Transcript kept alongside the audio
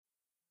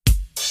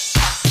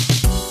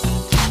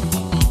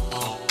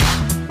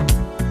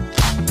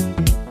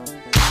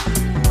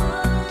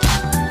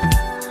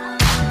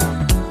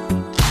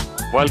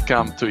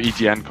Welcome to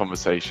EGN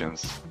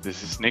Conversations.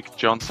 This is Nick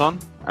Jonsson,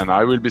 and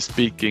I will be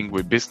speaking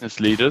with business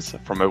leaders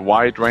from a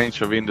wide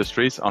range of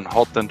industries on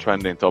hot and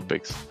trending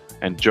topics.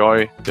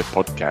 Enjoy the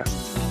podcast.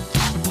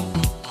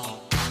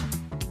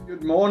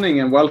 Good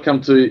morning and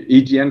welcome to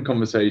EGN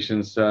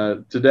Conversations.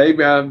 Today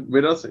we have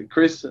with us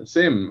Chris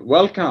Siem.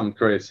 Welcome,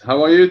 Chris.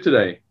 How are you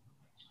today?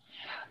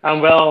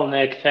 I'm well,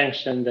 Nick.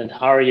 Thanks. And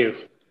how are you?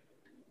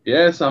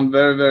 Yes, I'm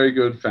very, very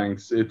good,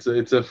 thanks. It's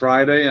a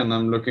Friday and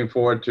I'm looking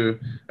forward to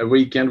a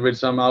weekend with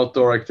some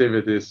outdoor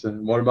activities.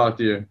 What about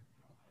you?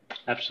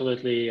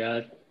 Absolutely.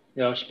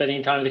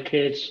 Spending time with the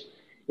kids.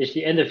 It's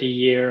the end of the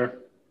year,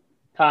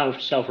 time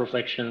of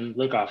self-reflection,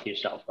 look after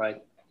yourself,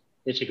 right?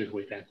 It's a good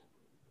weekend.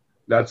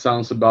 That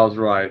sounds about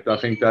right. I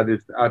think that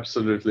is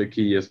absolutely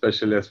key,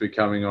 especially as we're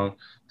coming on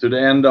to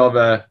the end of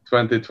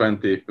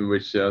 2020,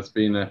 which has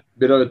been a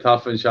bit of a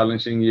tough and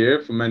challenging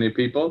year for many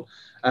people.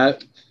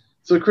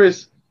 So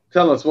Chris,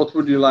 tell us, what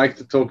would you like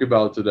to talk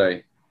about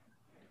today?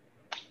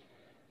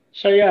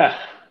 So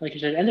like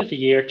you said, end of the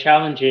year,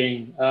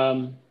 challenging.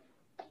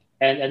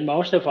 And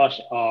most of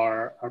us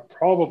are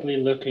probably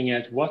looking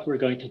at what we're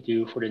going to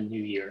do for the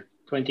new year,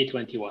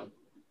 2021.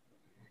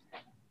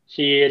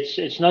 See,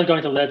 it's not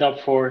going to let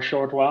up for a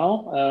short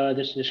while,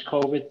 this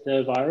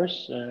COVID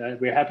virus.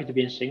 We're happy to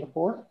be in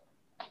Singapore.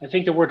 I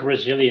think the word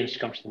resilience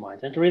comes to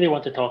mind. And I really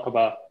want to talk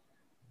about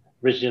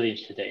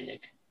resilience today,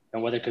 Nick,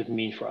 and what it could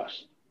mean for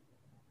us.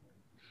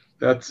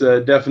 That's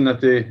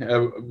definitely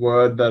a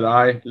word that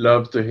I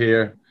love to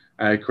hear,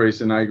 Chris,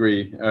 and I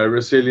agree.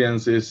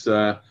 Resilience is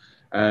the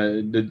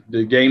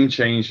game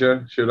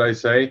changer, should I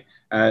say.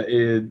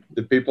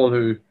 The people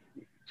who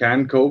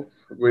can cope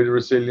with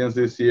resilience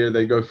this year,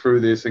 they go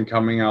through this and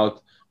coming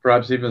out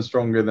perhaps even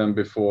stronger than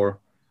before.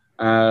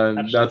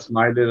 That's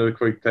my little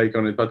quick take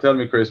on it. But tell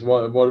me, Chris,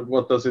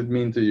 what does it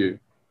mean to you?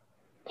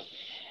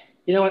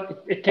 You know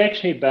what, it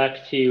takes me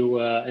back to,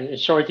 and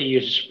sorry to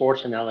use a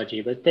sports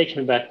analogy, but it takes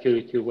me back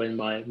to when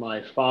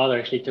my father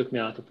actually took me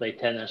out to play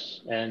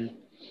tennis. And,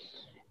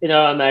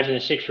 imagine a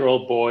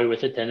 6-year-old boy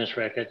with a tennis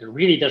racket who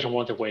really doesn't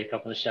want to wake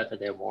up on a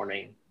Saturday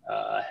morning,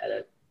 had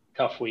a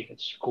tough week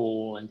at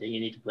school, and then you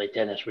need to play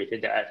tennis with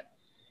your dad.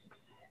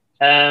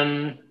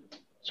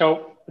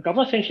 So a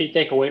couple of things you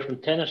take away from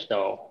tennis,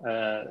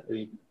 though,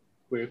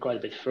 we're quite a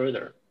bit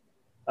further.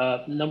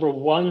 Number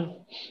one,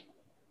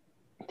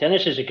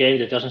 tennis is a game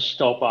that doesn't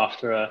stop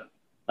after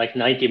like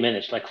 90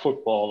 minutes, like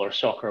football or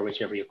soccer,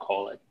 whichever you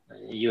call it.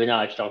 You and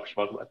I have talked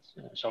about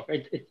soccer.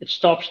 It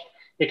stops.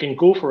 It can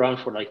goof around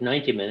for like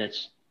 90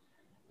 minutes,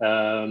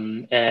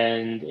 and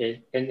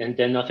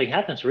then nothing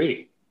happens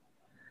really.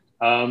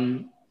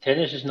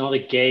 Tennis is not a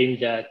game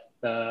that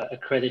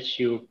accredits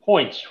you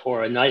points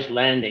for a nice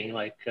landing,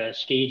 like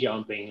ski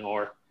jumping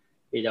or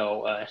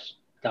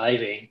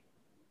diving.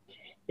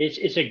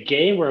 It's a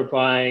game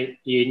whereby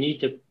you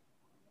need to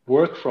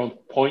work from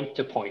point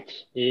to point.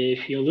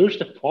 If you lose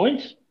the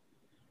point,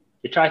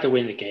 you try to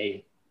win the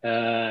game.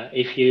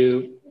 If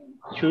you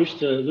choose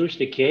to lose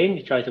the game,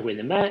 you try to win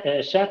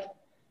the set.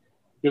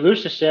 You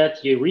lose the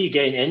set, you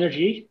regain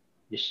energy,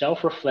 you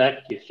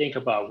self-reflect, you think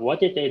about what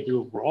did they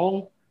do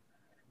wrong?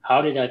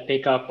 How did I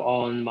pick up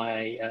on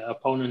my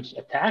opponent's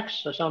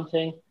attacks or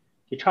something?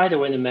 You try to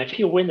win the match. If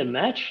you win the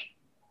match,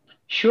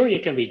 sure, you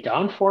can be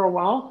down for a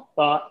while,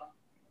 but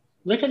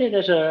look at it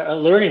as a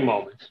learning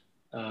moment.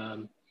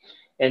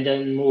 And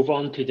then move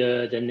on to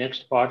the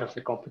next part of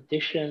the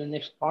competition, the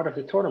next part of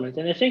the tournament.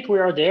 And I think we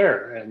are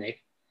there,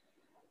 Nick.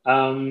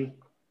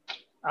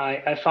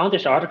 I found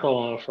this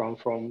article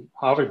from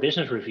Harvard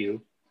Business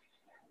Review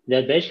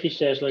that basically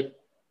says, like,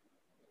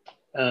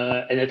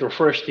 and it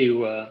refers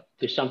to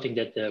something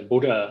that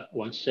Buddha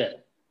once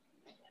said.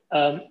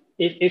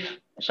 If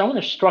someone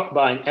is struck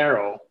by an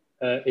arrow,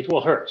 it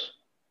will hurt.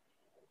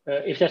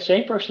 If that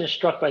same person is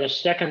struck by the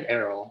second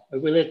arrow,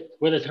 will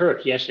it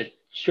hurt? Yes, it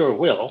sure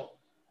will.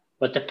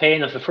 But the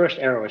pain of the first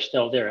arrow is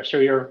still there. So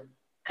you're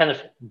kind of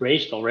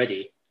braced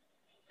already.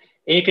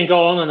 And you can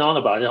go on and on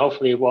about it.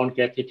 Hopefully it won't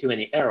get you too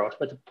many arrows.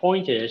 But the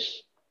point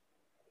is,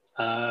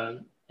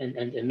 and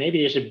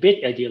maybe it's a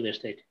bit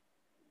idealistic,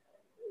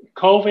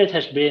 COVID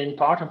has been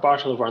part and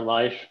parcel of our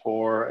life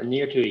for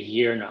near to a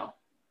year now,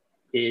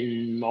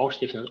 in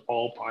most, if not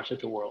all, parts of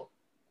the world.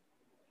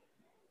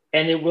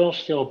 And it will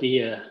still be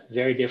a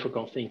very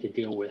difficult thing to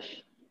deal with.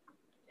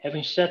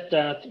 Having said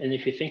that, and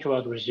if you think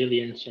about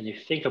resilience and you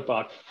think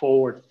about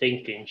forward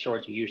thinking,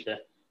 sorry to use the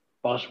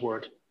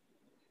buzzword,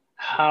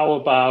 how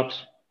about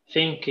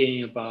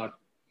thinking about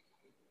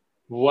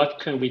what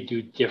can we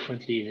do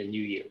differently in the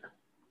new year?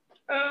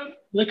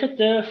 Look at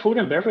the food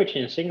and beverage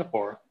in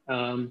Singapore,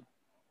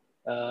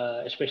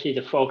 especially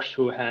the folks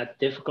who had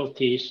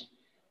difficulties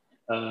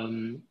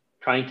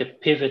trying to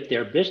pivot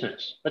their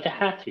business, but they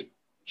had to.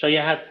 So you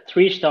had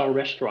 3-star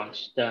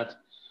restaurants that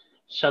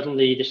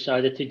suddenly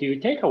decided to do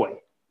takeaway.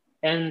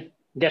 And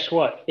guess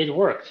what? It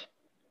worked.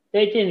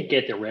 They didn't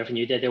get the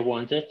revenue that they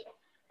wanted.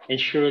 And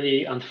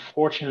surely,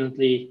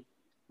 unfortunately,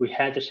 we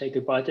had to say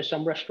goodbye to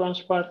some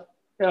restaurants, but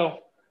we're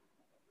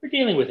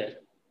dealing with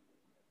it.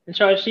 And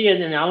so I see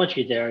an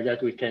analogy there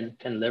that we can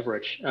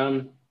leverage.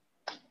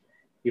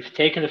 You've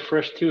taken the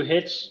first 2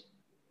 hits.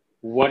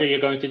 What are you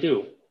going to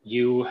do?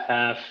 You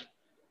have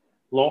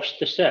lost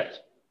the set.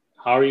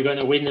 How are you going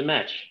to win the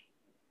match?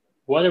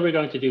 What are we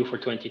going to do for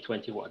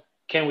 2021?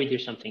 Can we do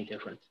something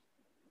different?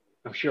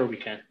 I'm sure we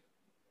can.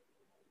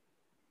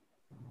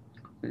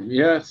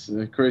 Yes,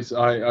 Chris,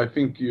 I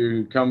think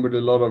you come with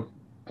a lot of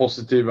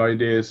positive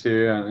ideas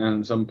here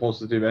and some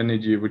positive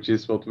energy, which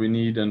is what we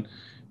need. And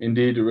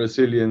indeed,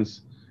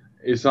 resilience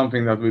is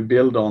something that we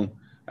build on.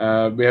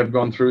 We have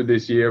gone through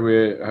this year.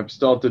 We have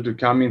started to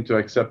come into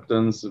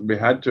acceptance. We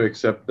had to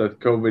accept that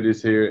COVID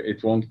is here.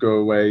 It won't go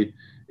away.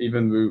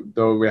 Even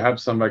though we have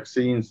some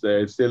vaccines there,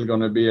 it's still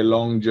going to be a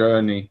long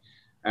journey.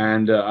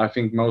 And I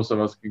think most of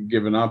us have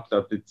given up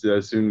that it's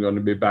soon going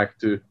to be back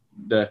to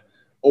the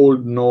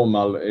old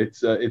normal.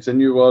 It's a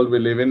new world we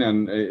live in,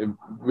 and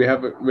we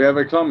have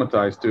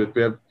acclimatized to it.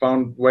 We have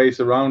found ways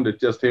around it.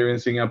 Just here in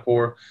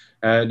Singapore,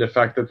 the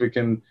fact that we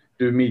can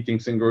do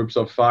meetings in groups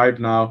of 5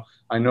 now.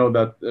 I know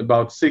that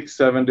about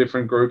 6-7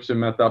 different groups we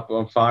met up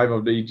on 5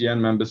 of the EGN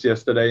members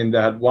yesterday, and they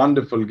had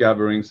wonderful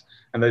gatherings.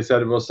 And they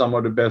said it was some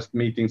of the best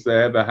meetings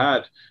they ever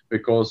had,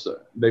 because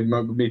they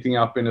were meeting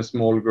up in a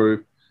small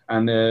group,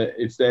 and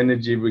it's the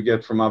energy we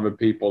get from other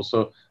people.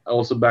 So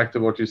also back to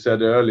what you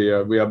said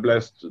earlier, we are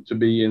blessed to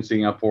be in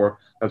Singapore,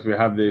 that we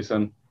have this.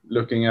 And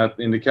looking at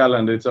in the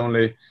calendar, it's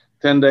only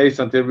 10 days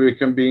until we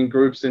can be in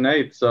groups in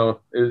 8. So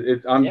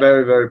I'm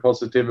very, very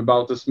positive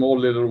about the small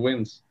little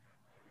wins.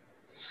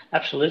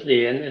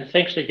 Absolutely. And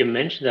thanks that you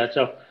mentioned that.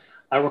 So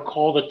I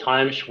recall the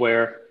times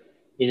where,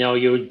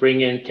 you would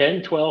bring in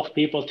 10, 12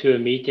 people to a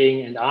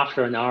meeting, and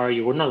after an hour,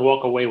 you would not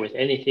walk away with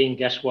anything.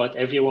 Guess what?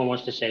 Everyone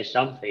wants to say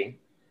something.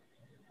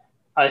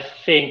 I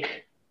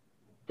think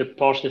the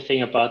positive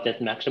thing about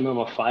that maximum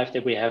of 5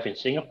 that we have in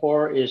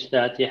Singapore is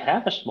that you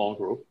have a small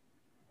group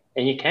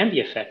and you can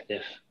be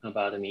effective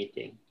about a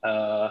meeting.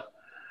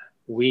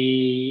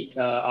 We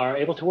are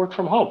able to work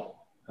from home.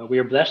 We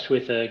are blessed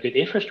with a good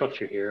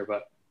infrastructure here,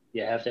 but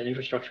you have that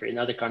infrastructure in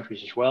other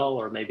countries as well,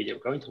 or maybe they're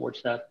going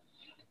towards that.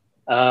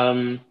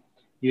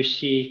 You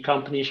see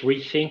companies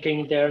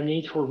rethinking their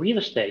need for real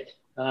estate.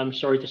 I'm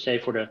sorry to say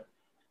for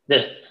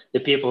the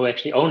people who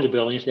actually own the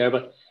buildings there,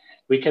 but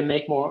we can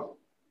make work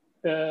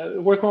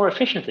more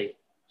efficiently,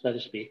 so to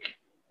speak.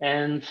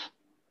 And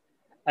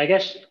I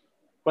guess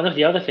one of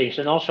the other things,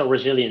 and also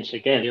resilience,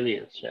 in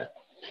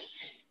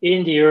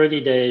the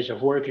early days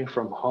of working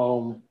from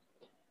home,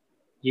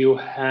 you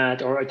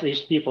had, or at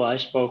least people I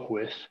spoke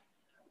with,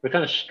 were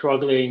kind of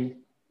struggling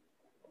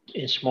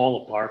in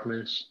small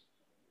apartments,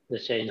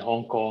 let's say in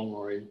Hong Kong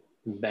or in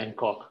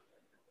Bangkok,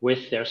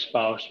 with their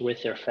spouse,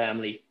 with their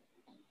family.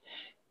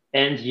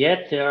 And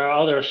yet there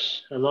are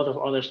a lot of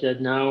others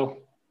that now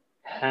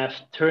have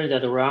turned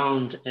that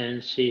around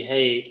and see,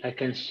 hey, I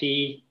can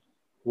see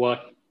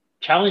what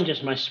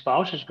challenges my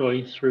spouse is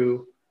going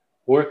through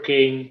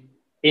working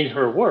in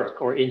her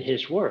work or in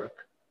his work.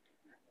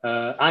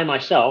 I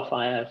myself,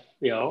 I have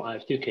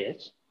 2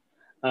 kids.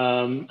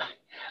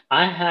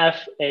 I have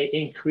an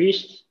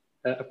increased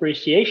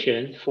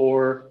appreciation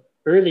for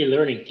early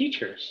learning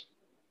teachers,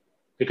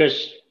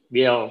 because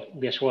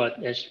guess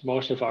what? As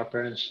most of our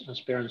parents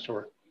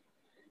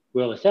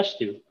will attest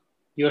to,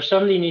 you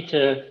suddenly need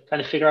to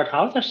kind of figure out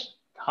how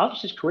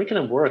does this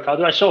curriculum work? How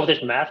do I solve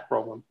this math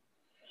problem?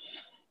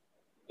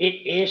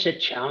 It is a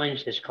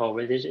challenge, this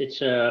COVID.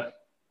 It's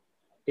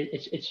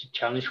a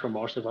challenge for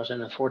most of us,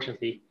 and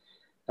unfortunately,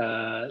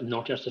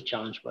 not just a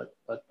challenge, but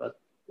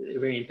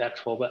very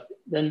impactful. But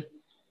then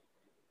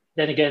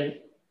again,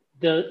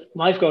 the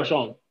life goes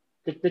on.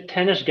 The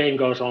tennis game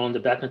goes on, the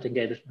badminton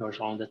game goes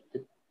on, the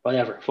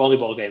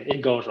volleyball game,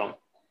 it goes on.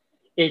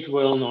 It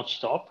will not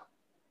stop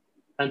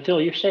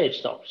until you say it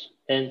stops.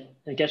 And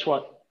guess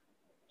what?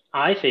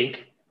 I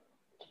think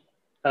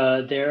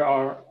there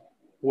are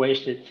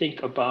ways to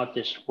think about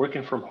this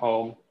working from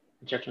home,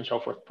 etc. and so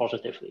forth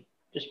positively.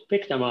 Just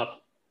pick them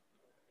up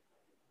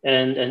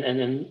and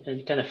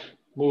kind of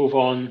move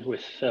on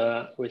with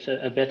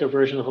a better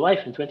version of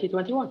life in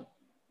 2021.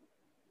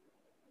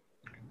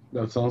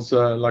 That sounds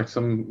like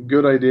some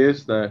good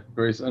ideas there,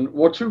 Chris. And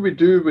what should we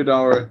do with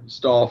our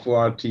staff or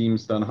our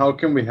teams then? How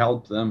can we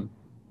help them?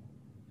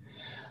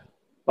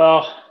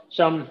 Well,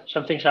 some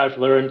things I've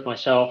learned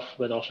myself,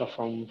 but also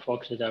from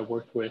folks that I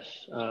worked with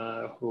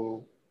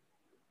who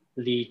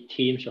lead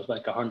teams of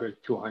like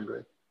 100,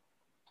 200.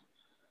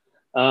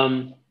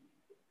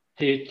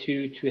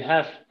 To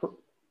have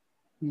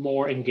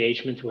more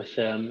engagement with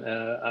them,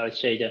 I would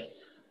say that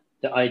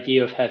the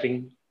idea of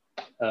having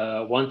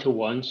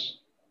one-to-ones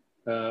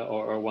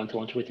or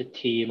one-to-ones with the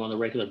team on a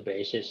regular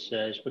basis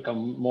has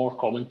become more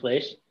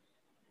commonplace,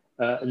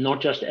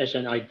 not just as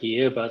an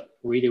idea, but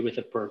really with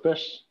a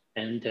purpose.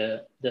 And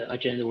the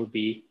agenda would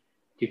be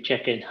to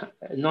check in,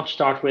 not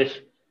start with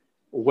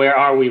where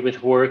are we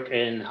with work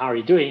and how are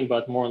you doing,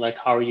 but more like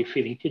how are you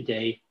feeling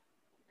today?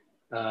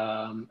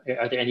 Are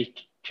there any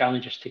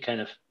challenges to kind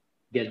of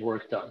get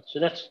work done? So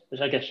that's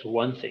I guess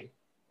one thing.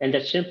 And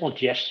that simple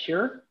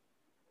gesture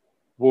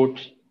would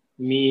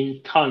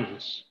mean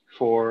tons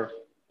for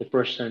the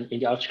person in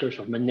the outskirts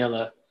of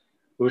Manila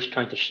who's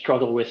trying to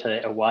struggle with a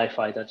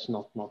Wi-Fi that's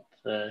not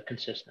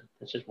consistent.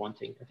 That's just one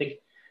thing. I think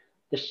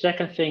the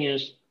second thing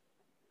is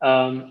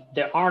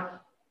there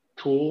are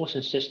tools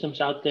and systems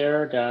out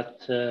there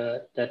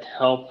that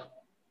help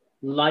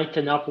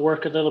lighten up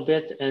work a little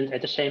bit and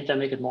at the same time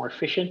make it more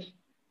efficient.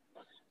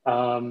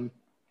 I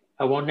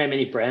won't name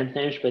any brand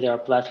names, but there are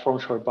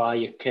platforms whereby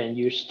you can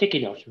use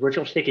sticky notes,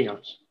 virtual sticky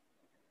notes,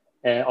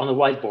 on a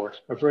whiteboard,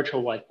 a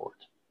virtual whiteboard.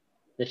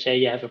 Let's say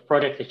you have a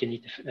product that you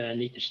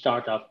need to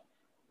start up,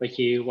 but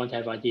you want to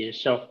have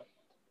ideas. So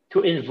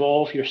to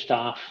involve your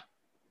staff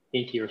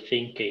into your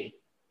thinking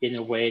in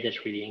a way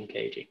that's really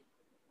engaging.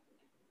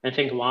 I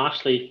think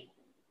lastly,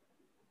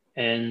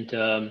 and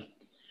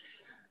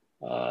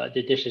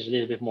this is a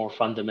little bit more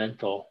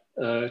fundamental,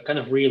 kind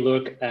of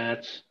relook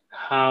at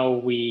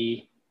how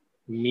we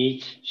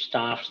meet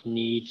staff's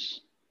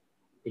needs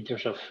in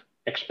terms of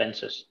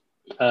expenses.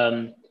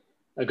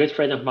 A good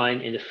friend of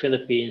mine in the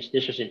Philippines,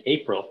 this was in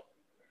April,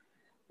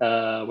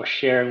 was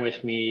sharing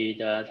with me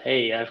that,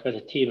 hey, I've got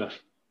a team of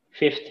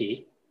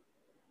 50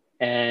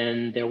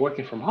 and they're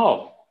working from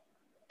home.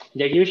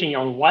 They're using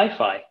your own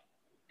Wi-Fi.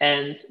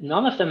 And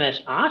none of them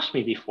has asked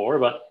me before,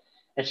 but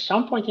at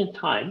some point in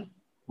time,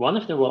 one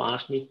of them will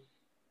ask me,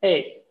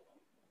 hey,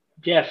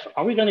 Jeff,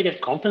 are we going to get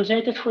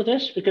compensated for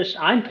this? Because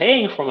I'm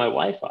paying for my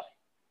Wi-Fi.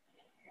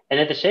 And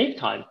at the same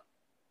time,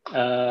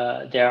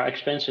 there are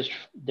expenses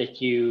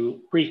that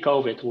you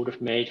pre-COVID would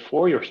have made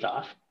for your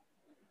staff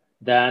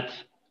that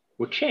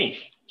would change.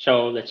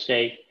 So let's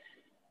say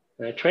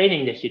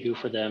training that you do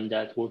for them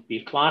that would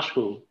be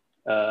classroom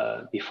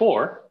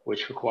before,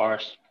 which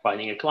requires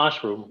finding a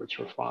classroom, which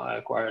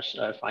requires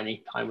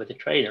finding time with a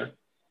trainer,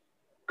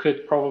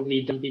 could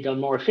probably be done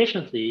more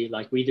efficiently,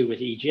 like we do with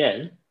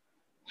EGN,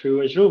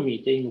 through a Zoom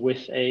meeting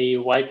with a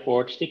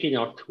whiteboard sticky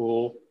note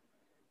tool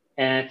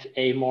at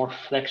a more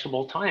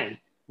flexible time,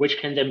 which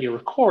can then be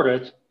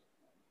recorded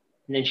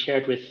and then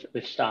shared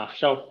with staff.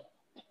 So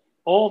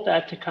all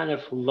that to kind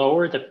of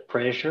lower the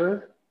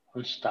pressure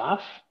on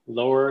staff,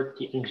 lower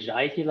the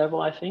anxiety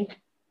level, I think,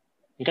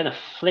 and kind of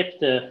flip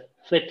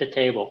the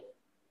table,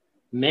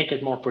 make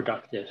it more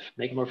productive,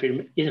 make it more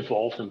freedom,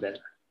 involve them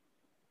better,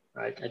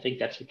 right? I think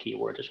that's the key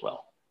word as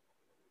well.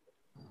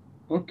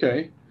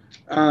 Okay.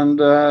 And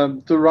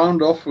to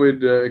round off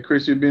with,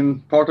 Chris, you've been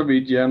part of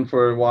EGN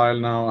for a while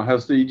now.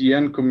 Has the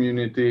EGN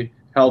community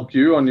helped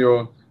you on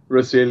your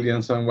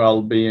resilience and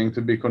well-being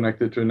to be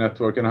connected to a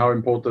network? And how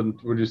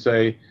important would you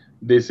say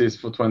this is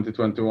for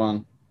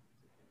 2021?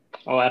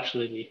 Oh,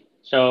 absolutely.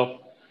 So,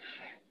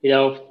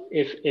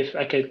 if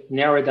I could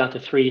narrow it down to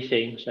three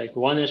things, like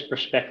one is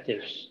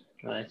perspectives,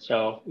 right?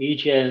 So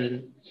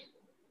EGN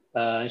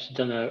has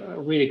done a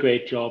really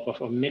great job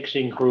of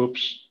mixing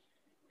groups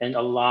and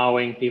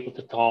allowing people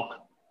to talk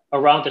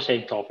around the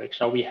same topic.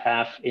 So we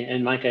have,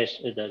 in my case,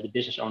 the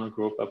business owner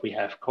group, but we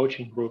have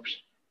coaching groups,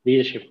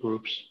 leadership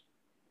groups,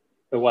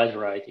 a wide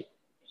variety.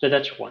 So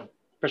that's one.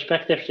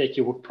 Perspectives that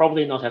you would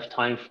probably not have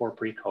time for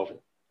pre-COVID.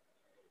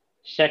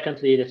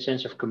 Secondly, that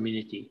sense of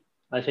community.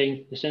 I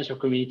think the sense of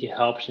community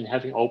helps in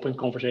having open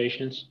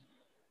conversations.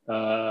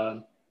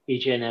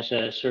 EGN has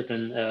a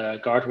certain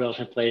guardrails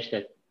in place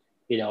that,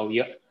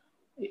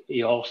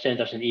 you all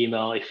send us an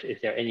email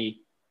if there are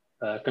any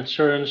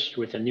concerns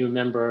with a new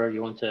member,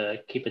 you want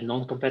to keep it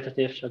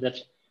non-competitive. So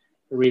that's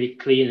a really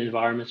clean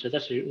environment. So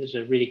that's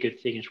a really good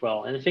thing as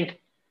well. And I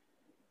think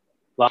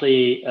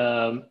lastly,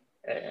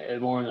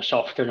 more on a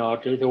softer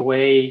note, the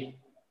way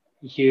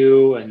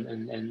you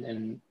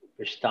and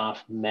your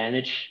staff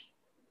manage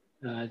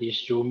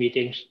these Zoom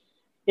meetings,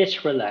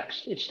 it's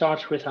relaxed. It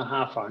starts with a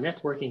half-hour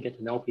networking, get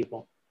to know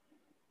people.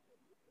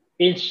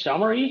 In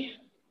summary,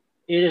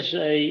 it is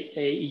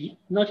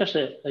not just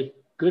a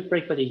good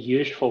break, but a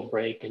useful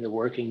break in the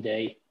working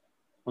day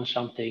on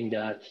something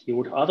that you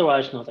would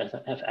otherwise not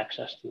have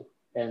access to.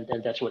 And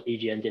that's what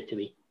EGN did to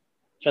me.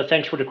 So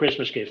thanks for the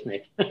Christmas gift,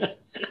 Nick.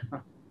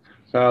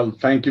 Well,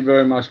 thank you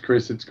very much,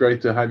 Chris. It's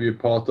great to have you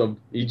part of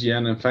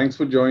EGN, and thanks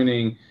for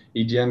joining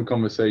EGN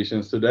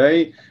Conversations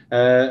today.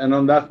 And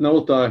on that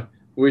note, I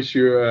wish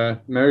you a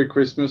Merry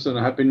Christmas and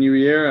a Happy New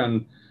Year.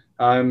 And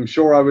I'm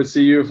sure I will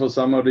see you for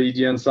some of the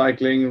EGN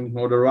cycling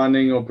or the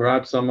running, or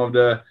perhaps some of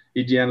the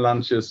EGN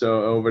lunches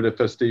over the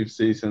festive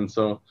season.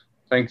 So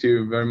thank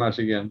you very much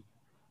again.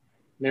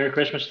 Merry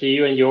Christmas to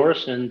you and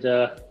yours, and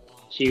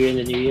see you in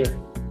the new year.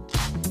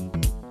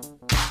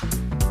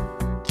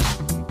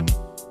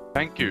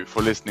 Thank you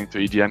for listening to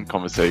EGN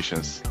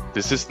Conversations.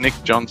 This is Nick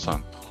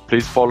Jonsson.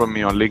 Please follow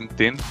me on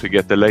LinkedIn to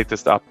get the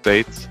latest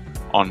updates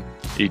on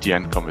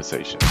EGN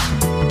Conversations.